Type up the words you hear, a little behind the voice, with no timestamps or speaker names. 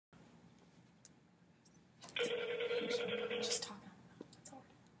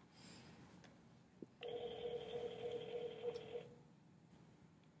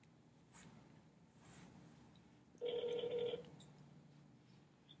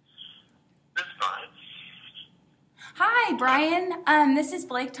Brian. This is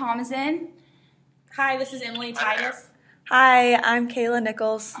Blake Thomason. Hi, this is Emily Titus. Hi, I'm Kayla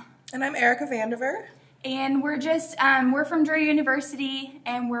Nichols. And I'm Erica Vandiver. And we're from Drury University,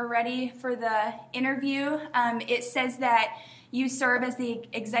 and we're ready for the interview. It says that you serve as the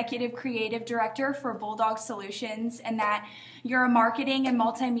Executive Creative Director for Bulldog Solutions, and that you're a marketing and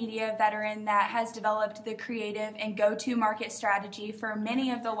multimedia veteran that has developed the creative and go-to market strategy for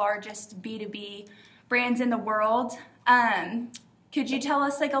many of the largest B2B brands in the world. Could you tell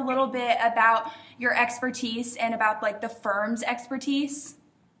us a little bit about your expertise and about the firm's expertise?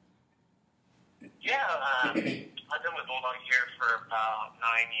 Yeah, I've been with Bulldog here for about 9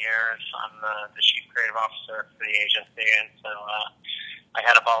 years. I'm the Chief Creative Officer for the agency, and so I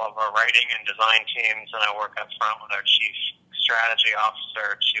head up all of our writing and design teams, and I work up front with our Chief Strategy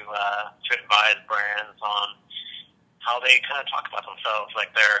Officer to advise brands on how they kind of talk about themselves, like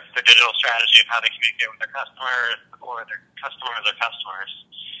their digital strategy of how they communicate with their customers or their customers or customers.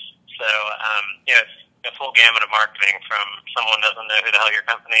 So, it's a full gamut of marketing, from someone doesn't know who the hell your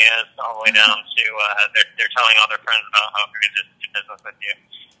company is all the way down to they're telling all their friends about how great it is to do business with you.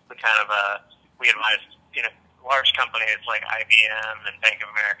 We advise large companies like IBM and Bank of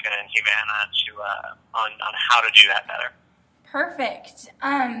America and Humana on how to do that better. Perfect.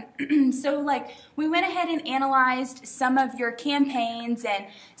 So we went ahead and analyzed some of your campaigns and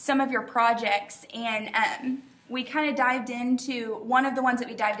some of your projects, and we kind of dived into, one of the ones that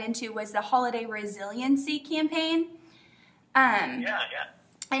we dived into was the Holiday Resiliency campaign.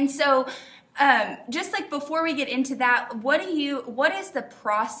 And so just before we get into that, what is the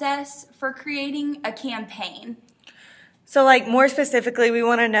process for creating a campaign? So more specifically, we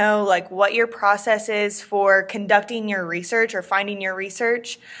want to know what your process is for conducting your research or finding your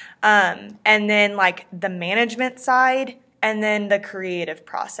research, and then the management side, and then the creative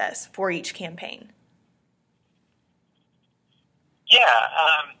process for each campaign.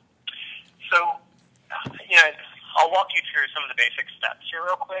 I'll walk you through some of the basic steps here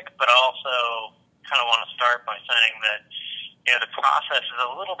real quick, but I also kind of want to start by saying that the process is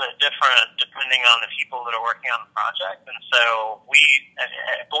a little bit different depending on the people that are working on the project. And so we,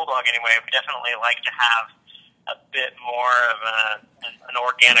 at Bulldog anyway, we definitely like to have a bit more of an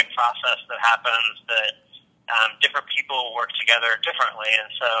organic process that happens, that different people work together differently.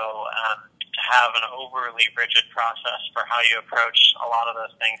 And so to have an overly rigid process for how you approach a lot of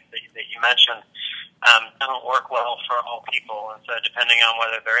those things that you mentioned doesn't work well for all people. And so depending on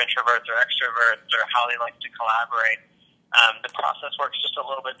whether they're introverts or extroverts or how they like to collaborate, the process works just a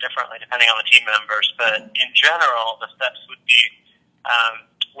little bit differently depending on the team members. But in general, the steps would be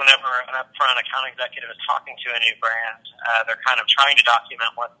whenever an upfront account executive is talking to a new brand, they're kind of trying to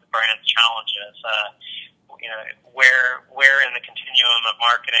document what the brand's challenge is. Where in the continuum of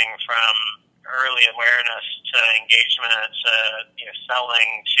marketing, from early awareness to engagement to selling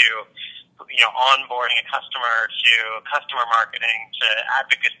to onboarding a customer to customer marketing to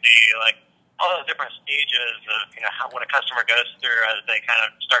advocacy, all those different stages of what a customer goes through as they kind of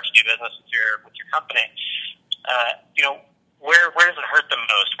start to do business with your company. Where does it hurt them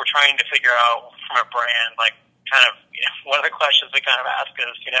most? We're trying to figure out from a brand, one of the questions we kind of ask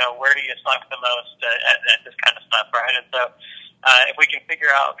is, where do you suck the most at this kind of stuff, right? And so if we can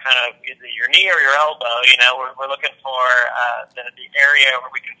figure out kind of either your knee or your elbow, we're looking for the area where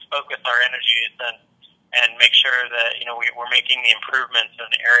we can focus our energies and make sure that, we're making the improvements in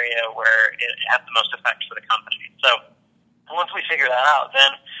the area where it has the most effect for the company. So once we figure that out,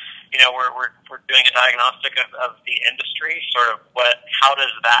 then, we're doing a diagnostic of the industry, sort of how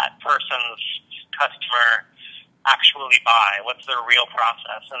does that person's customer actually buy? What's their real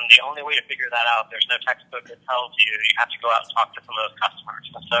process? And the only way to figure that out, there's no textbook that tells you. You have to go out and talk to some of those customers.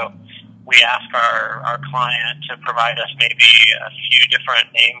 And so we ask our client to provide us maybe a few different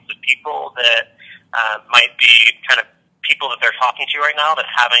names of people that might be kind of people that they're talking to right now that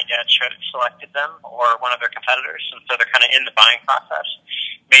haven't yet selected them or one of their competitors. And so they're kind of in the buying process.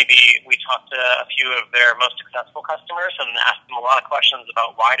 Maybe we talk to a few of their most successful customers and ask them a lot of questions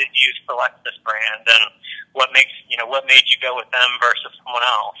about why did you select this brand and what made you go with them versus someone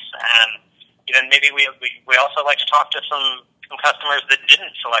else. And then maybe we also like to talk to some customers that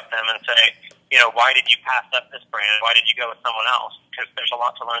didn't select them and say, why did you pass up this brand? Why did you go with someone else? Because there's a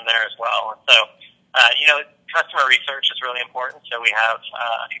lot to learn there as well. And so, customer research is really important. So we have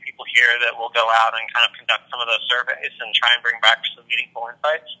a few people here that will go out and kind of conduct some of those surveys and try and bring back some meaningful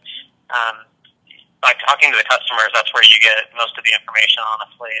insights. By talking to the customers, that's where you get most of the information,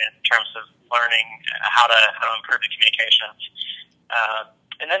 honestly, in terms of learning how to improve the communications.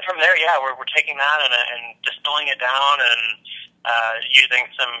 And then from there, we're taking that and distilling it down and using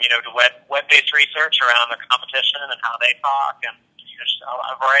some, web-based research around their competition and how they talk, and just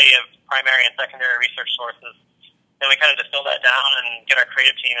a variety of primary and secondary research sources. Then we kind of distill that down and get our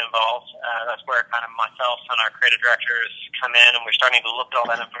creative team involved. That's where kind of myself and our creative directors come in, and we're starting to look at all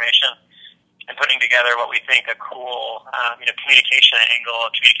that information and putting together what we think a cool, communication angle,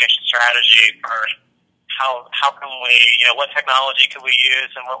 a communication strategy for how can we, what technology could we use,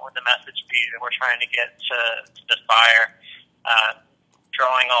 and what would the message be that we're trying to get to this buyer.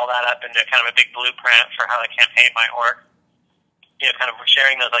 Drawing all that up into kind of a big blueprint for how the campaign might work. Kind of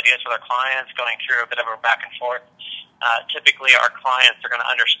sharing those ideas with our clients, going through a bit of a back and forth. Typically, our clients are going to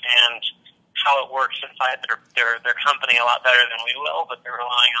understand how it works inside their company a lot better than we will, but they're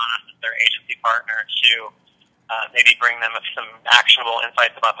relying on us as their agency partner to maybe bring them some actionable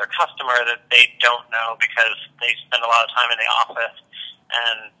insights about their customer that they don't know because they spend a lot of time in the office.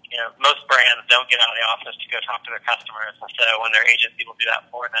 And, most brands don't get out of the office to go talk to their customers. And so when their agency will do that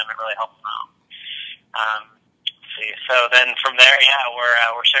for them, it really helps them out. So then from there,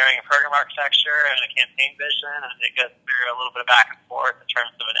 we're sharing a program architecture and a campaign vision, and it goes through a little bit of back and forth in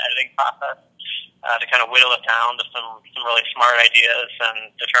terms of an editing process to kind of whittle it down to some really smart ideas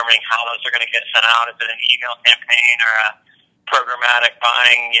and determining how those are going to get sent out. Is it an email campaign or a programmatic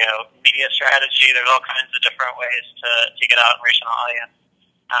buying, media strategy? There's all kinds of different ways to get out and reach an audience.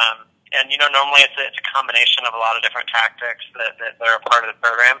 And normally it's a combination of a lot of different tactics that are a part of the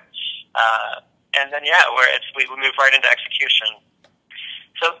program. And then, we move right into execution.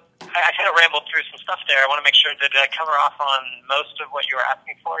 So I kind of rambled through some stuff there. I want to make sure that I cover off on most of what you were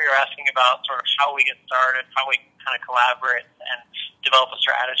asking for. You're asking about sort of how we get started, how we kind of collaborate and develop a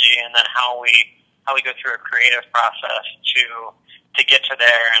strategy, and then how we go through a creative process to get to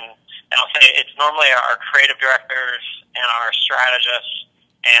there. And I'll say it's normally our creative directors and our strategists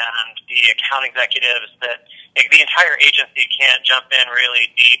and the account executives that the entire agency can't jump in really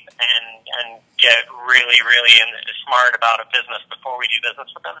deep and get really, really smart about a business before we do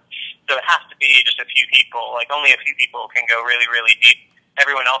business with them. So it has to be just a few people. Like only a few people can go really, really deep.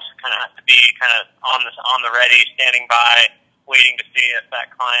 Everyone else kind of has to be kind of on the ready, standing by, waiting to see if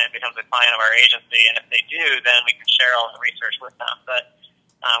that client becomes a client of our agency. And if they do, then we can share all the research with them. But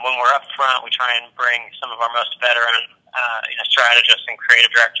when we're up front, we try and bring some of our most veteran strategists and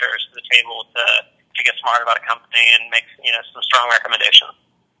creative directors to the table to get smart about a company and make some strong recommendations.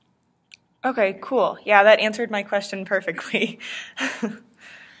 Okay, cool. Yeah, that answered my question perfectly.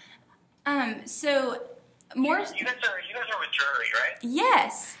 So more. You guys are with Drury, right?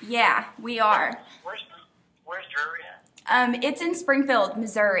 Yes, yeah, we are. Where's Drury at? It's in Springfield,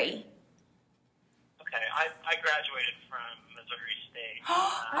 Missouri. Okay, I graduated from Missouri State.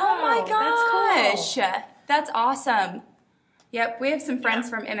 Oh my gosh, that's cool. That's awesome. Yep, we have some friends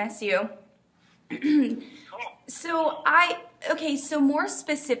from MSU. So more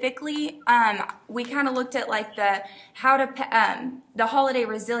specifically, we kind of looked at like the holiday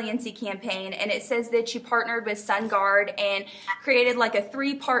resiliency campaign, and it says that you partnered with SunGuard and created like a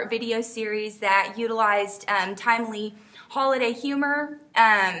 3-part video series that utilized timely holiday humor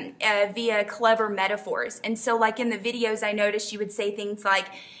via clever metaphors. And so like in the videos, I noticed you would say things like,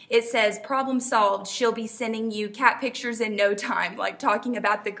 it says, problem solved, she'll be sending you cat pictures in no time, like talking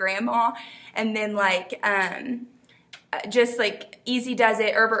about the grandma. And then like, just like easy does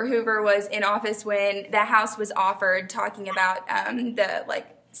it, Herbert Hoover was in office when the House was offered, talking about the like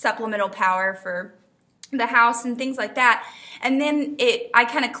supplemental power for the House and things like that. And then I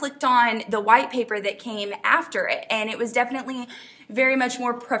kind of clicked on the white paper that came after it, and it was definitely very much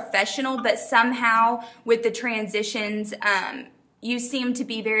more professional, but somehow with the transitions, you seem to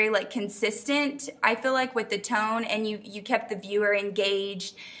be very like consistent, I feel like, with the tone, and you kept the viewer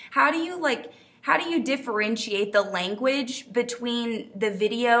engaged. How do you differentiate the language between the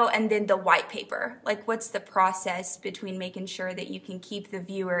video and then the white paper? Like, what's the process between making sure that you can keep the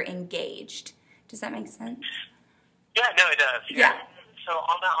viewer engaged? Does that make sense? Yeah, no, it does. Yeah. So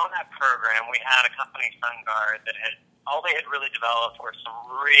on that program, we had a company, SunGuard, that all they had really developed were some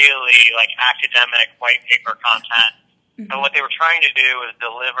really like academic white paper content. Mm-hmm. And what they were trying to do was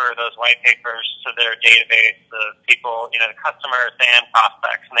deliver those white papers to their database of people, the customers and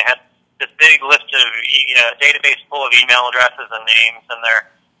prospects. And they had this big list of, database full of email addresses and names, and they're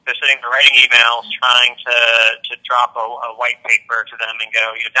sitting there writing emails, trying to drop a white paper to them and go,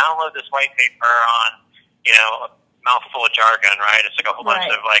 download this white paper on, a mouthful of jargon, right? It's like a whole bunch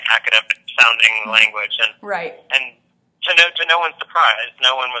of like academic sounding language, and to no one's surprise,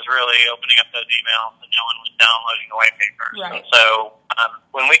 no one was really opening up those emails, and no one was downloading the white papers. Right. And so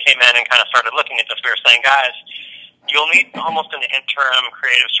when we came in and kind of started looking at this, we were saying, guys, you'll need almost an interim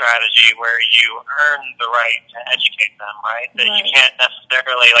creative strategy where you earn the right to educate them, right? That you can't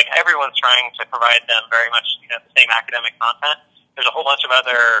necessarily, like, everyone's trying to provide them very much, the same academic content. There's a whole bunch of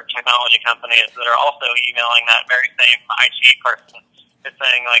other technology companies that are also emailing that very same IT person. It's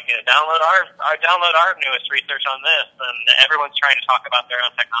saying, like, download our newest research on this, and everyone's trying to talk about their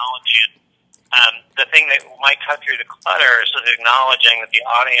own technology. And the thing that might cut through the clutter is just acknowledging that the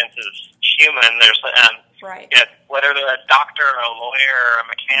audience is human. There's whether they're a doctor, or a lawyer, or a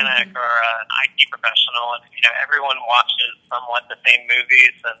mechanic, or an IT professional, and everyone watches somewhat the same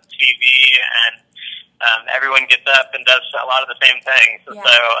movies and TV, and everyone gets up and does a lot of the same things. Yeah.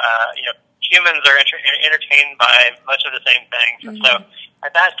 So humans are entertained by much of the same things. Mm-hmm. So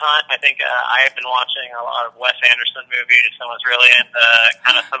at that time, I think I had been watching a lot of Wes Anderson movies and was really into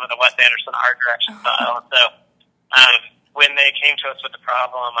kind of some of the Wes Anderson art direction style. And so when they came to us with the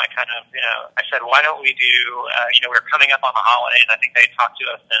problem, I kind of, I said, why don't we do, we were coming up on the holidays. I think they talked to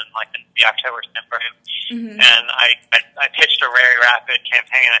us in the October timeframe. Mm-hmm. And I pitched a very rapid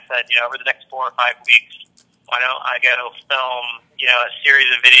campaign. I said, over the next 4 or 5 weeks, why don't I go film, a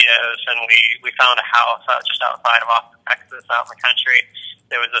series of videos? And we found a house just outside of Austin, Texas, out in the country.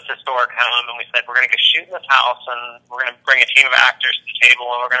 There was this historic home, and we said, we're going to go shoot in this house, and we're going to bring a team of actors to the table,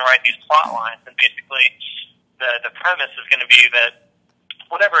 and we're going to write these plot lines. And basically, the premise is going to be that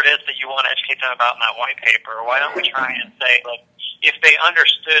whatever it is that you want to educate them about in that white paper, why don't we try and say, like, if they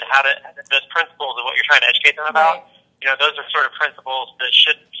understood those principles of what you're trying to educate them about, those are sort of principles that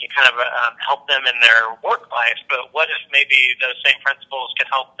should kind of help them in their work life. But what if maybe those same principles could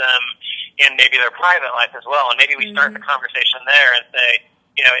help them in maybe their private life as well? And maybe we start the conversation there and say,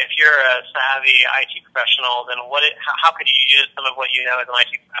 if you're a savvy IT professional, then how could you use some of what you know as an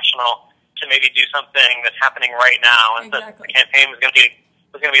IT professional to maybe do something that's happening right now? And so the campaign was going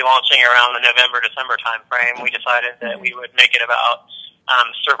to be launching around the November-December time frame. We decided that we would make it about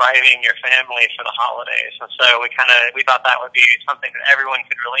surviving your family for the holidays. And so we thought that would be something that everyone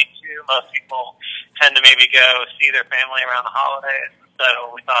could relate to. Most people tend to maybe go see their family around the holidays.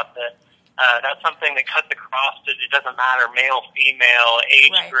 So we thought that that's something that cuts across. It doesn't matter, male, female,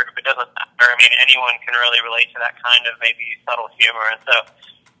 age group. It doesn't matter. I mean, anyone can really relate to that kind of maybe subtle humor. And so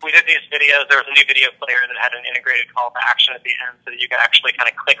we did these videos. There was a new video player that had an integrated call to action at the end, so that you could actually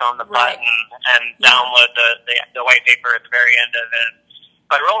kind of click on the button and download the white paper at the very end of it.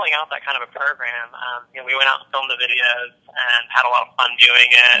 By rolling out that kind of a program, we went out and filmed the videos and had a lot of fun doing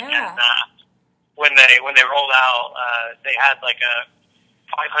it. Yeah. And when they rolled out, they had like a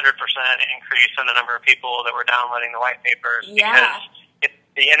 500% increase in the number of people that were downloading the white papers, because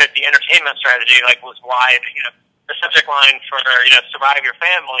the entertainment strategy was wide. The subject line for survive your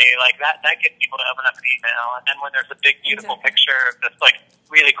family, that gets people to open up an email. And then when there's a big beautiful picture of this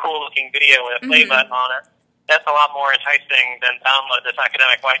really cool looking video with a play button on it, that's a lot more enticing than download this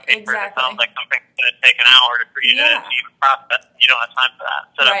academic white paper. That sounds like something that's going to take an hour for you to even process. You don't have time for that.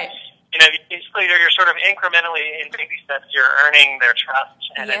 So, basically you're sort of incrementally in baby steps, you're earning their trust.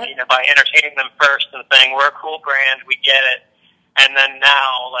 And then, by entertaining them first and saying, we're a cool brand, we get it. And then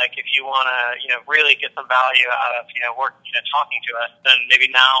now, if you want to, really get some value out of, talking to us, then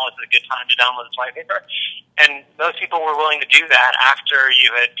maybe now is a good time to download this white paper. And those people were willing to do that after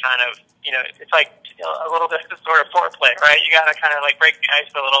you had kind of, it's like a little bit of sort of foreplay, right? You got to kind of break the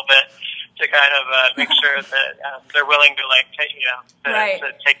ice a little bit to kind of make sure that they're willing to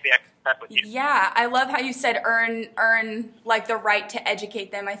to take the extra step with you. Yeah, I love how you said earn the right to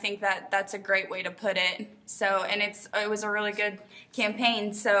educate them. I think that's a great way to put it. So, and it was a really good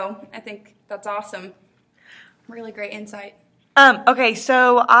campaign. So I think that's awesome. Really great insight. Okay,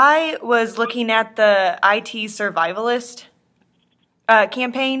 so I was looking at the IT Survivalist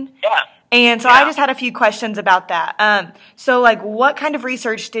campaign. Yeah. And so I just had a few questions about that. So what kind of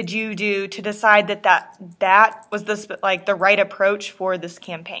research did you do to decide that was the right approach for this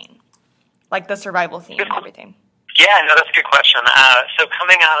campaign? The survival theme and everything. Yeah, no, that's a good question. So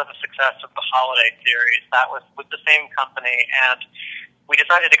coming out of the success of the holiday series, that was with the same company, and we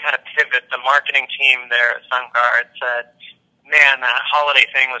decided to kind of pivot. The marketing team there at SunGuard said, man, that holiday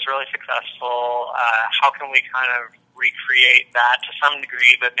thing was really successful. How can we kind of recreate that to some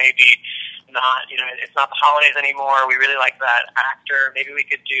degree, but maybe not, it's not the holidays anymore. We really like that actor. Maybe we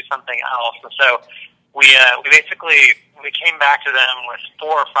could do something else. And so we came back to them with 4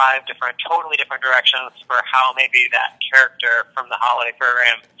 or 5 totally different directions for how maybe that character from the holiday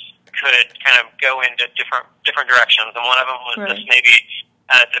program could kind of go into different directions. And one of them was this maybe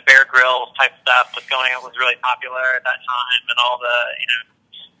the Bear Grylls type stuff was really popular at that time, and all the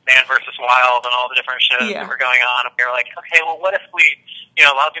Man versus Wild and all the different shows that were going on. And we were like, okay, well, what if we,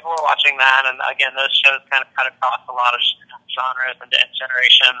 a lot of people were watching that, and again, those shows kind of cut across a lot of genres and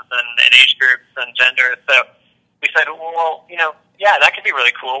generations and age groups and genders. So we said, well, yeah, that could be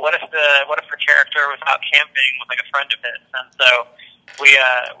really cool. What if the character was out camping with like a friend of his? And so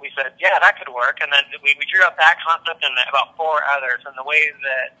we said, yeah, that could work. And then we drew up that concept and about 4 others. And the way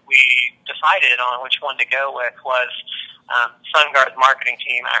that we decided on which one to go with was SunGuard's marketing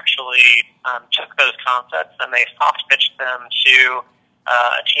team actually took those concepts and they soft pitched them to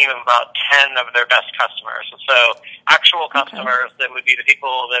a team of about 10 of their best customers. So actual customers that would be the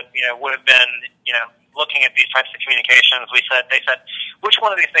people that would have been looking at these types of communications. They said which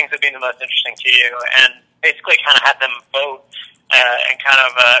one of these things would be the most interesting to you, and basically kind of had them vote in kind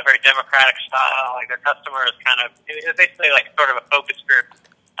of a very democratic style. Like their customers it was basically like sort of a focus group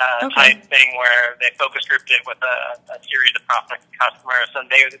type thing where they focus grouped it with a series of prospect customers,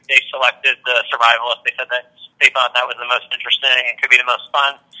 and they selected the survivalist. They said that they thought that was the most interesting and could be the most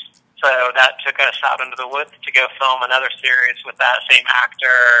fun. So that took us out into the woods to go film another series with that same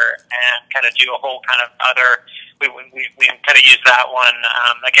actor and kind of do a whole kind of other. We kind of used that one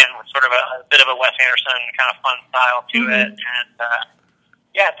again with sort of a bit of a Wes Anderson kind of fun style to it, and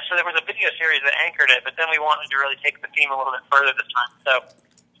so there was a video series that anchored it, but then we wanted to really take the theme a little bit further this time. So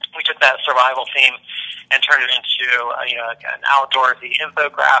we took that survival theme and turned it into an outdoorsy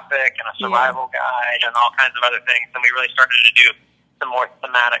infographic and a survival guide and all kinds of other things, and we really started to do some more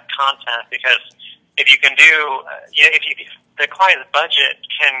thematic content, because if you can do, if the client's budget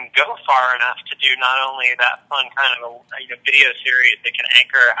can go far enough to do not only that fun kind of video series that can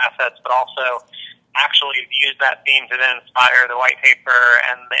anchor assets, but also actually use that theme to then inspire the white paper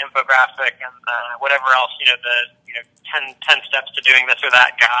and the infographic and whatever else, the 10 steps to doing this or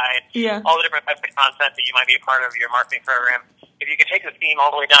that guide, all the different types of content that you might be a part of your marketing program. If you can take the theme all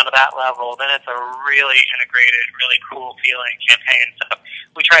the way down to that level, then it's a really integrated, really cool feeling campaign. So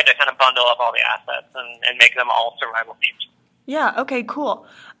we tried to kind of bundle up all the assets and make them all survival themes. Yeah, okay, cool.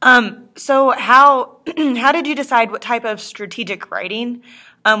 So how did you decide what type of strategic writing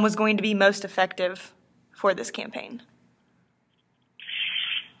was going to be most effective for this campaign?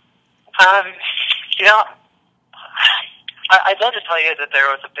 I'd love to tell you that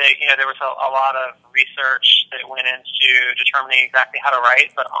there was a lot of research that went into determining exactly how to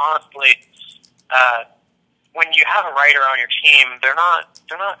write, but honestly, when you have a writer on your team, they're not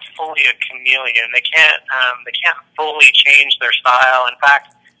fully a chameleon. They can't fully change their style. In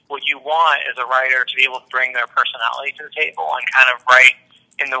fact, what you want is a writer to be able to bring their personality to the table and kind of write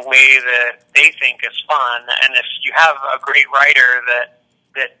in the way that they think is fun. And if you have a great writer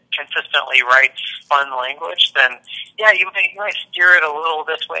that consistently writes fun language, then you might steer it a little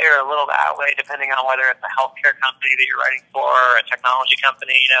this way or a little that way, depending on whether it's a healthcare company that you're writing for or a technology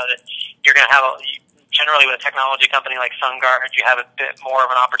company. That you're going to have generally with a technology company like SunGuard, you have a bit more of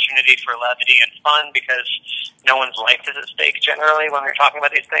an opportunity for levity and fun because no one's life is at stake generally when we're talking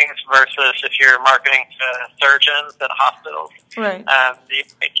about these things, versus if you're marketing to surgeons at hospitals. Right. You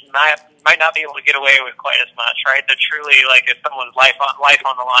might not be able to get away with quite as much, right? That truly, like, if someone's life on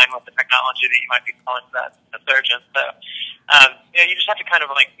the line with the technology that you might be calling to that surgeon. So, you just have to kind of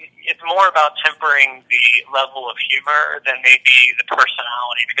it's more about tempering the level of humor than maybe the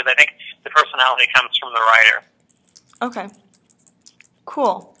personality, because I think the personality comes from the writer. Okay.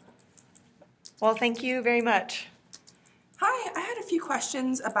 Cool. Well, thank you very much. Hi, I had a few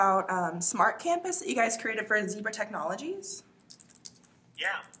questions about Smart Campus that you guys created for Zebra Technologies.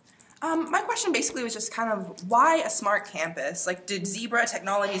 Yeah. My question basically was just kind of why a smart campus? Like, did Zebra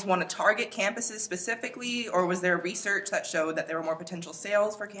Technologies want to target campuses specifically, or was there research that showed that there were more potential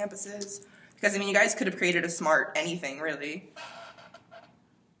sales for campuses? Because, you guys could have created a smart anything, really.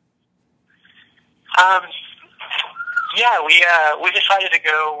 We decided to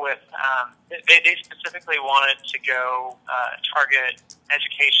go with, they specifically wanted to go target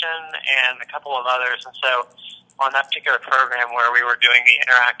education and a couple of others, and so on that particular program where we were doing the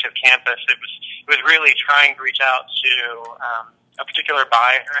interactive campus, it was really trying to reach out to a particular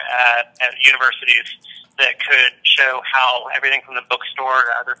buyer at universities that could show how everything from the bookstore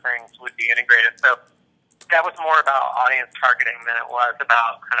to other things would be integrated. So that was more about audience targeting than it was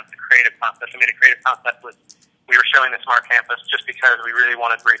about kind of the creative concept. The creative concept was we were showing the Smart Campus just because we really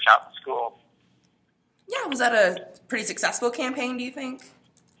wanted to reach out to schools. Yeah, was that a pretty successful campaign, do you think?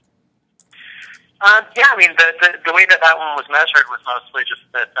 The way that one was measured was mostly just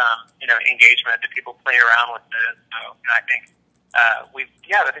that, engagement, that people play around with it. So, I think, we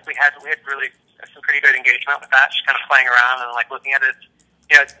had really some pretty good engagement with that, just kind of playing around and looking at it.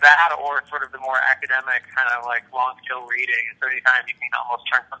 it's that or sort of the more academic kind of like long skill reading. So anytime you can almost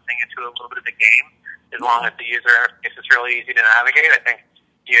turn something into a little bit of a game, as long as the user interface is really easy to navigate, I think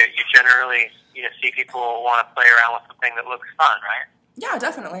you generally see people want to play around with something that looks fun, right? Yeah,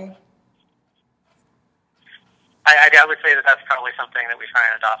 definitely. I would say that that's probably something that we try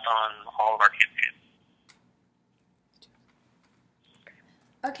and adopt on all of our campaigns.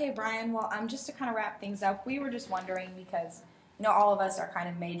 Okay, Brian, well, just to kind of wrap things up, we were just wondering because, all of us are kind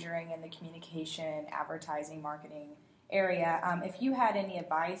of majoring in the communication, advertising, marketing area. If you had any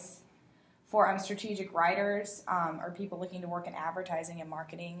advice for strategic writers or people looking to work in advertising and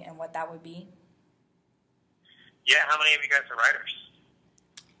marketing and what that would be? Yeah, how many of you guys are writers?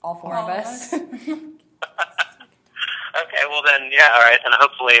 All four of us. Okay, well then, yeah, all right, and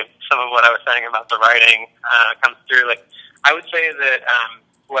hopefully some of what I was saying about the writing comes through. Like, I would say that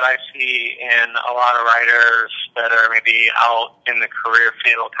what I see in a lot of writers that are maybe out in the career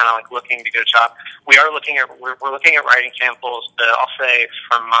field, kind of like looking to get a job, we're looking at writing samples. But I'll say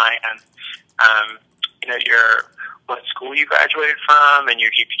from my end, what school you graduated from and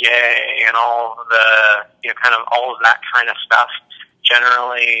your GPA and all of the kind of all of that kind of stuff.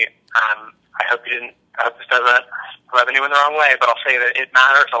 Generally, I hope this doesn't rub anyone the wrong way, but I'll say that it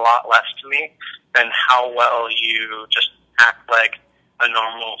matters a lot less to me than how well you just act like a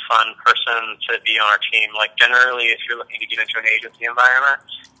normal, fun person to be on our team. Like, generally, if you're looking to get into an agency environment,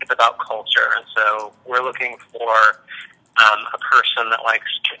 it's about culture. And so we're looking for a person that likes,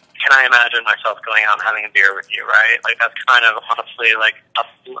 can I imagine myself going out and having a beer with you, right? Like, that's kind of honestly like a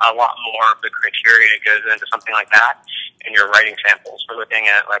lot more of the criteria goes into something like that in your writing samples. We're looking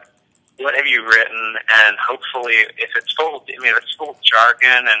at, like, what have you written, and hopefully if it's full of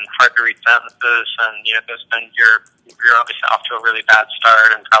jargon and hard to read sentences, and then you're obviously off to a really bad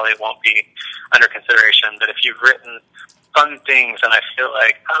start and probably won't be under consideration. But if you've written fun things and I feel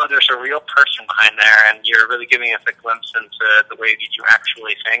like, there's a real person behind there and you're really giving us a glimpse into the way that you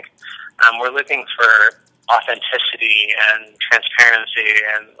actually think, we're looking for authenticity and transparency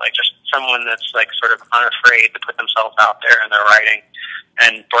and like just someone that's like sort of unafraid to put themselves out there in their writing.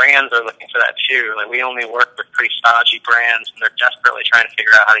 And brands are looking for that too. Like, we only work with pretty stodgy brands, and they're desperately trying to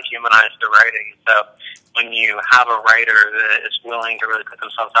figure out how to humanize their writing. So when you have a writer that is willing to really put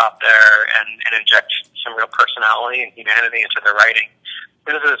themselves out there and inject some real personality and humanity into their writing,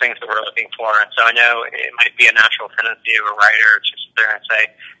 those are the things that we're looking for. And so I know it might be a natural tendency of a writer to sit there and say,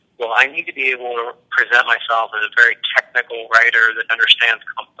 well, I need to be able to present myself as a very technical writer that understands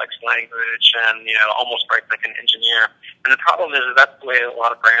complex language and, almost writes like an engineer. And the problem is that's the way a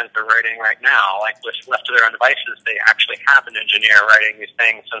lot of brands are writing right now. Like, with left to their own devices, they actually have an engineer writing these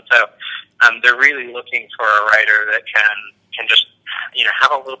things. And so they're really looking for a writer that can just,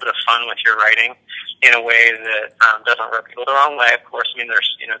 have a little bit of fun with your writing in a way that doesn't rub people the wrong way. Of course, I mean,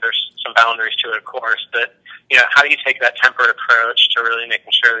 there's some boundaries to it, of course, but how do you take that tempered approach to really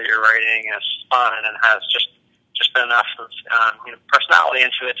making sure that your writing is fun and has just enough of personality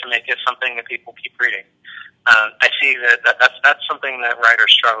into it to make it something that people keep reading? I see that's something that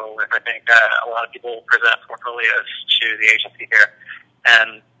writers struggle with. I think a lot of people present portfolios to the agency here,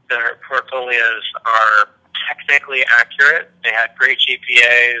 and their portfolios are technically accurate. They had great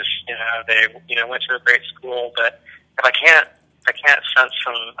GPAs. They went to a great school, but if I can't sense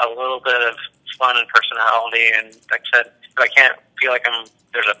a little bit of fun and personality, and like I said, if I can't feel like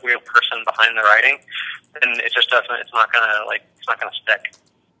there's a real person behind the writing, then it just doesn't. It's not gonna stick.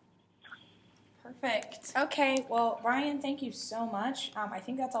 Perfect. Okay, well, Brian, thank you so much. I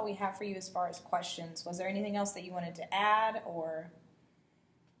think that's all we have for you as far as questions. Was there anything else that you wanted to add, or?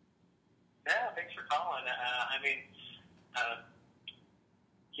 Yeah, thanks for calling.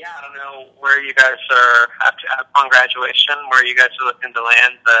 I don't know where you guys are upon graduation, where you guys are looking to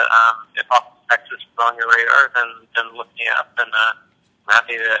land, but if Austin, Texas is on your radar, then look me up, and I'm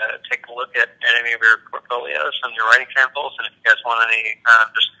happy to take a look at any of your portfolios and your writing samples, and if you guys want any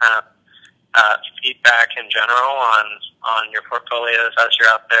just kind of feedback in general on your portfolios as you're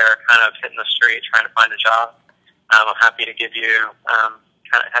out there kind of hitting the street trying to find a job, I'm happy to give you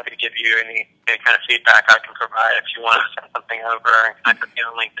any kind of feedback I can provide if you want to send something over and connect with me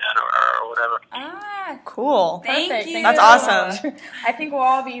on LinkedIn or whatever. Cool. Thank you. That's awesome. I think we'll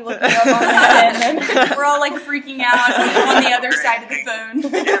all be looking up on that, and We're all like freaking out on the other side of the phone.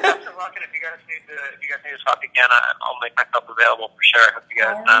 Yeah, best of luck, and if you guys need to talk again, I'll make myself available for sure. I hope you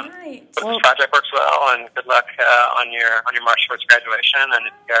guys hope this project works well, and good luck on your march towards graduation. And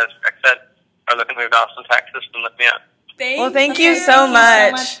if you guys, like I said, are looking to move to Austin, Texas, then look me up. Thank you so much. Thank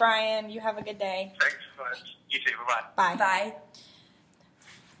you so much, Brian. You have a good day. Thanks so much. You too. Bye-bye. Bye. Bye.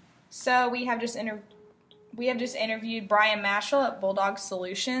 So we have just We have just interviewed Brian Mashall at Bulldog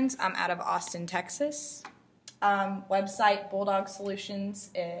Solutions. I'm out of Austin, Texas. Website Bulldog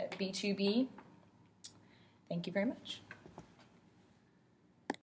Solutions B2B. Thank you very much.